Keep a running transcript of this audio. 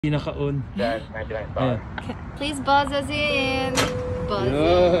Pinaka-on. Please buzz us in. Buzz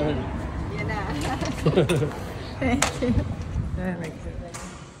in. Yan na. Thank you.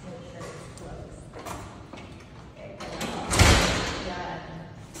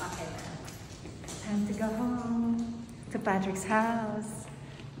 Time to go home to Patrick's house.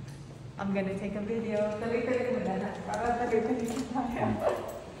 I'm gonna take a video. Tuloy-tuloy ko na. Para tuloy-tuloy tayo.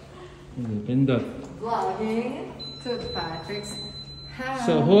 Pindot. Vlogging to Patrick's house.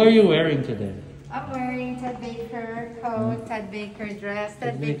 So who are you wearing today? I'm wearing Ted Baker coat, Ted Baker dress,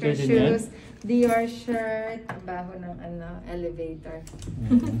 Ted Baker shoes, Dior shirt, ang baho ng elevator.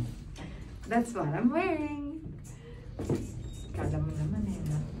 That's what I'm wearing. Kala mo naman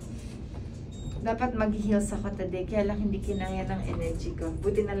no? Dapat mag-heels ako today, kaya lang hindi kinaya ng energy ko.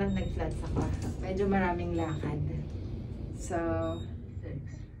 Buti na lang nag-flats ako. Medyo maraming lakad. So,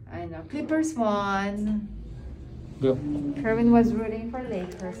 I know. Clippers won. Go. Kerwin was rooting for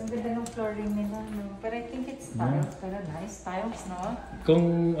Lakers. Ang ganda ng flooring nila, no? But I think it's tiles. Pero nice tiles, no?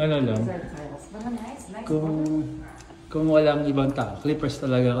 Kung ano lang. Tiles. Pero nice. Kung walang ibang tao, Clippers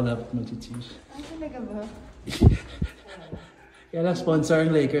talaga ako dapat mag-choose. Ay, talaga ba? Kaya lang sponsor ang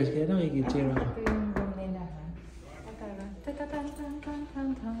Lakers, kaya nakikitsira ako. Ito yung room nila, ha?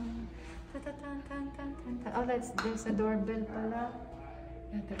 Oh, there's a doorbell pala.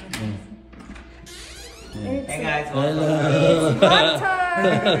 Hey guys, hello.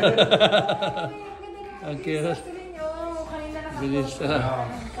 Okay. Bilis na.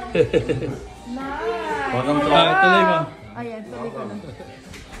 welcome to Tuloy mo. Ayan, tuloy ko na.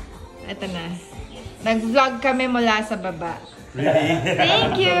 Ito na. Nag-vlog kami mula sa baba. Really?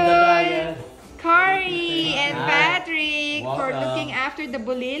 Thank you, Kari and Patrick, for looking after the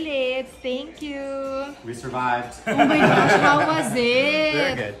bulilits. Thank you. We survived. Oh my gosh, how was it?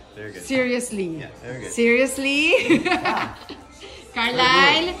 They're good. They're good. Seriously? Yeah, they're good. Seriously?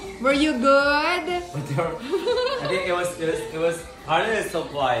 Carlisle, were you good? But I think it was Carla is so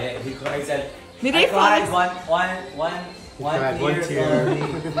quiet. He said, Did I they cried fall? one tear only.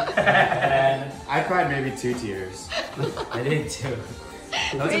 And I cried maybe 2 tears. I did too.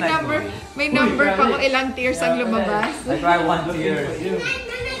 That was a May nice number, movie. may number pa kung ilang tears ang lumabas. I cried 1 tear.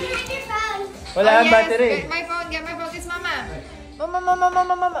 Wala Oh, ang yes, battery. Get my phone, it's mama.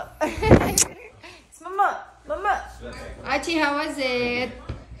 Mama. It's mama. Achi, how was it?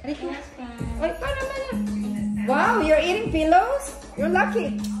 Wait, wow, you're eating pillows? You're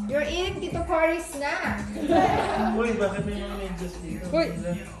lucky. You're eating Tito Cory's snack. Uy, bakit may mga medyas dito? Uy,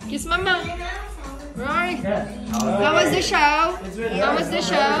 kiss mama. Right. How was the show? How was the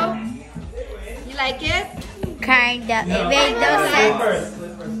show? You like it? Kind of. It made no sense.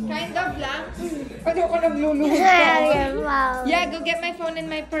 Kind of lang. Ano ko nagluluhod Yeah, go get my phone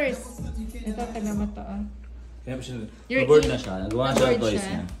and my purse. Ito, taga mo to. You're Bored na siya. Nagawa na siya ng Bored toys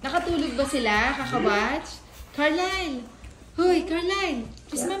siya. niya. Nakatulog ba sila? Kakawatch? Carlisle! Hoy, Carlisle!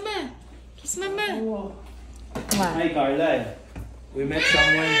 Kiss mama! Kiss mama! Hi Carlisle. We met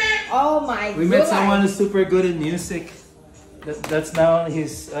someone. Oh my god! We met someone who's super good in music. That's now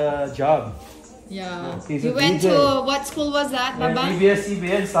his job. Yeah. He's You a went DJ. to, what school was that, Baba?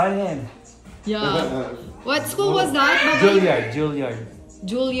 EBS-CBN, sign him. Yeah. What school was that, Baba? Juilliard.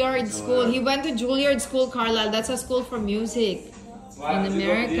 Juilliard School. He went to Juilliard School, Carlisle. That's a school for music in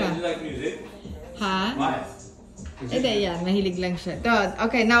America. Do you like music? Ha? Why? Hindi, yan. Mahilig lang siya.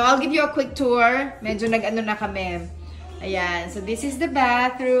 Okay, now I'll give you a quick tour. Medyo nag-ano na kami. Ayan. So this is the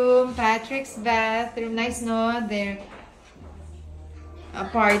bathroom. Patrick's bathroom. Nice, no? Their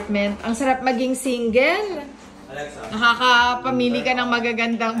apartment. Ang sarap maging single. Alexa. Nakakapamili ka ng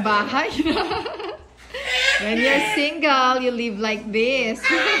magagandang bahay. When you're single, you live like this.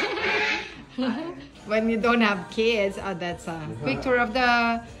 When you don't have kids, oh, that's a quick tour of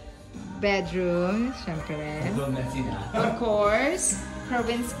the bedroom. Syempre. Of course,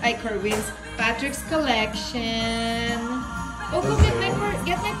 Patrick's collection. Oh, go get my purse.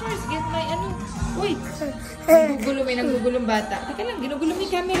 Get my ano. Uy, may nagugulong bata. Teka lang, ginugulo mo yung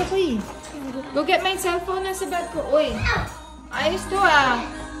camera ko eh. Go get my cellphone nasa bag ko. Uy, ayos to ah.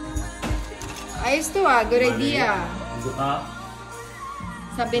 Good idea.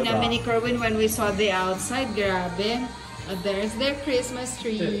 Sabi namin ni Kerwin when we saw the outside, grabe. There's their Christmas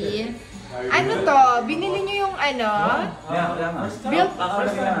tree. Ano to? Binili nyo yung ano? Built?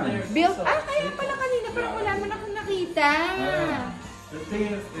 Kaya pala kanina. Parang wala mo na akong nakita.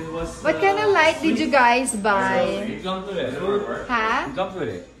 What kind of light did you guys buy? It comes with it. Ha? It comes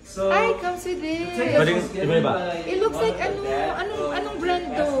with it. Ay, comes with it. It looks like anong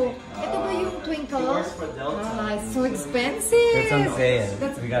brand to? Ito ba yung Twinkle? Ah, it's so expensive. That's on sale.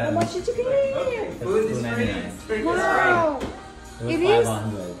 That's, We got how much did you get? That's $2.99. Wow. It is?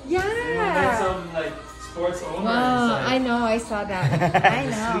 500. Yeah. Some like sports owner Wow, inside. I know, I saw that. I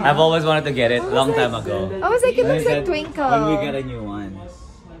know. I've always wanted to get it long time ago. I was like, it looks like When Twinkle. we get a new one.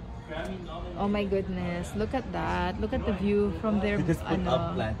 Oh my goodness, look at that. Look at the view from their, Just put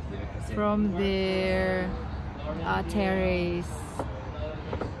up plant here. kasi- from their terrace.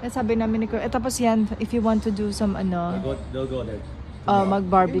 Tapos sabi namin ni tapos yan, if you want to do some They'll go there.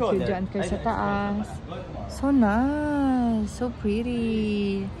 mag-barbecue You go there. dyan kayo sa taas. So nice, so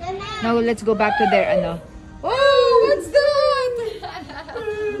pretty. Now let's go back to their Oh, what's that?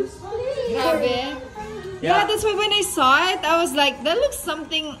 Grabe. Yeah, that's why when I saw it, I was like, that looks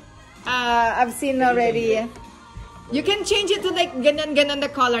something I've seen already. You can change it to like ganon the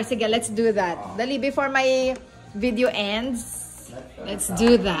color. Sige, let's do that. Dali, before my video ends, let's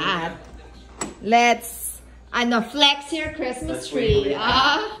do that. Let's flex your Christmas tree.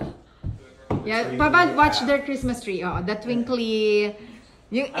 Yeah, Papa, watch their Christmas tree. Oh, the twinkly.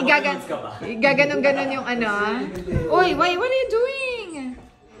 Yung igaganon yung Oy, what are you doing?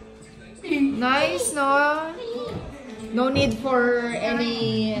 Nice, no? No need for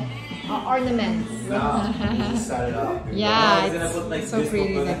any ornaments. Set it up. Yeah, Gonna put like it's so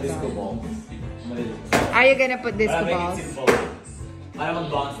pretty like disco that. balls. Are you gonna put disco Para make it balls? simple. Para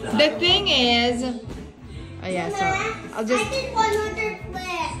mag-bounce lahat. The thing is, yeah, so I'll just I did 100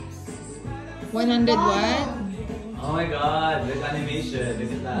 flips. 100 what? Oh my god, there's animation.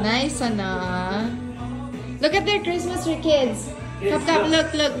 Look at that. Nice, Look at their Christmas tree, kids. Kap,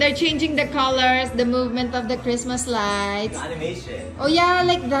 look, they're changing the colors, the movement of the Christmas lights. Animation. Oh yeah,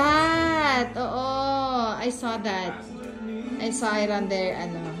 like that. Oh, I saw that. I saw it on there,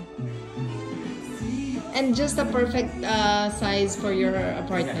 And just a perfect size for your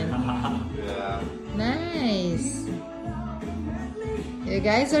apartment. Yeah. Nice. You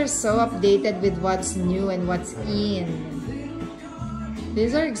guys are so updated with what's new and what's in.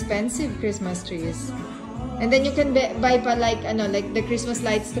 These are expensive Christmas trees. And then you can buy pa like the Christmas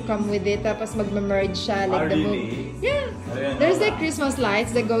lights to come with it. Tapos magme-merge siya like the movie. Yeah. There's like Christmas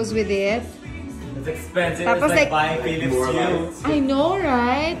lights that goes with it. It's expensive. Tapos it's like like- buying Philips Hue. I know,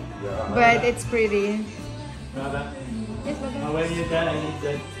 right? But it's pretty. Baba. Yes, Baba. When you're done, I need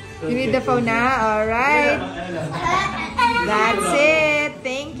that. You need the phone na? Alright. That's it.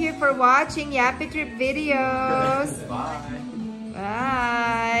 Thank you for watching Yappytrip videos.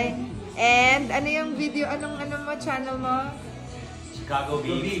 Bye. And ano yung video? Anong mo channel mo? Chicago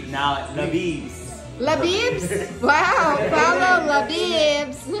Beats. Now, La Beats. Labibs? Wow! Follow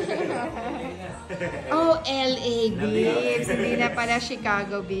Labibs! Oh, LA Bibs. Hindi na pala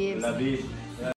Chicago Bibs. Love it.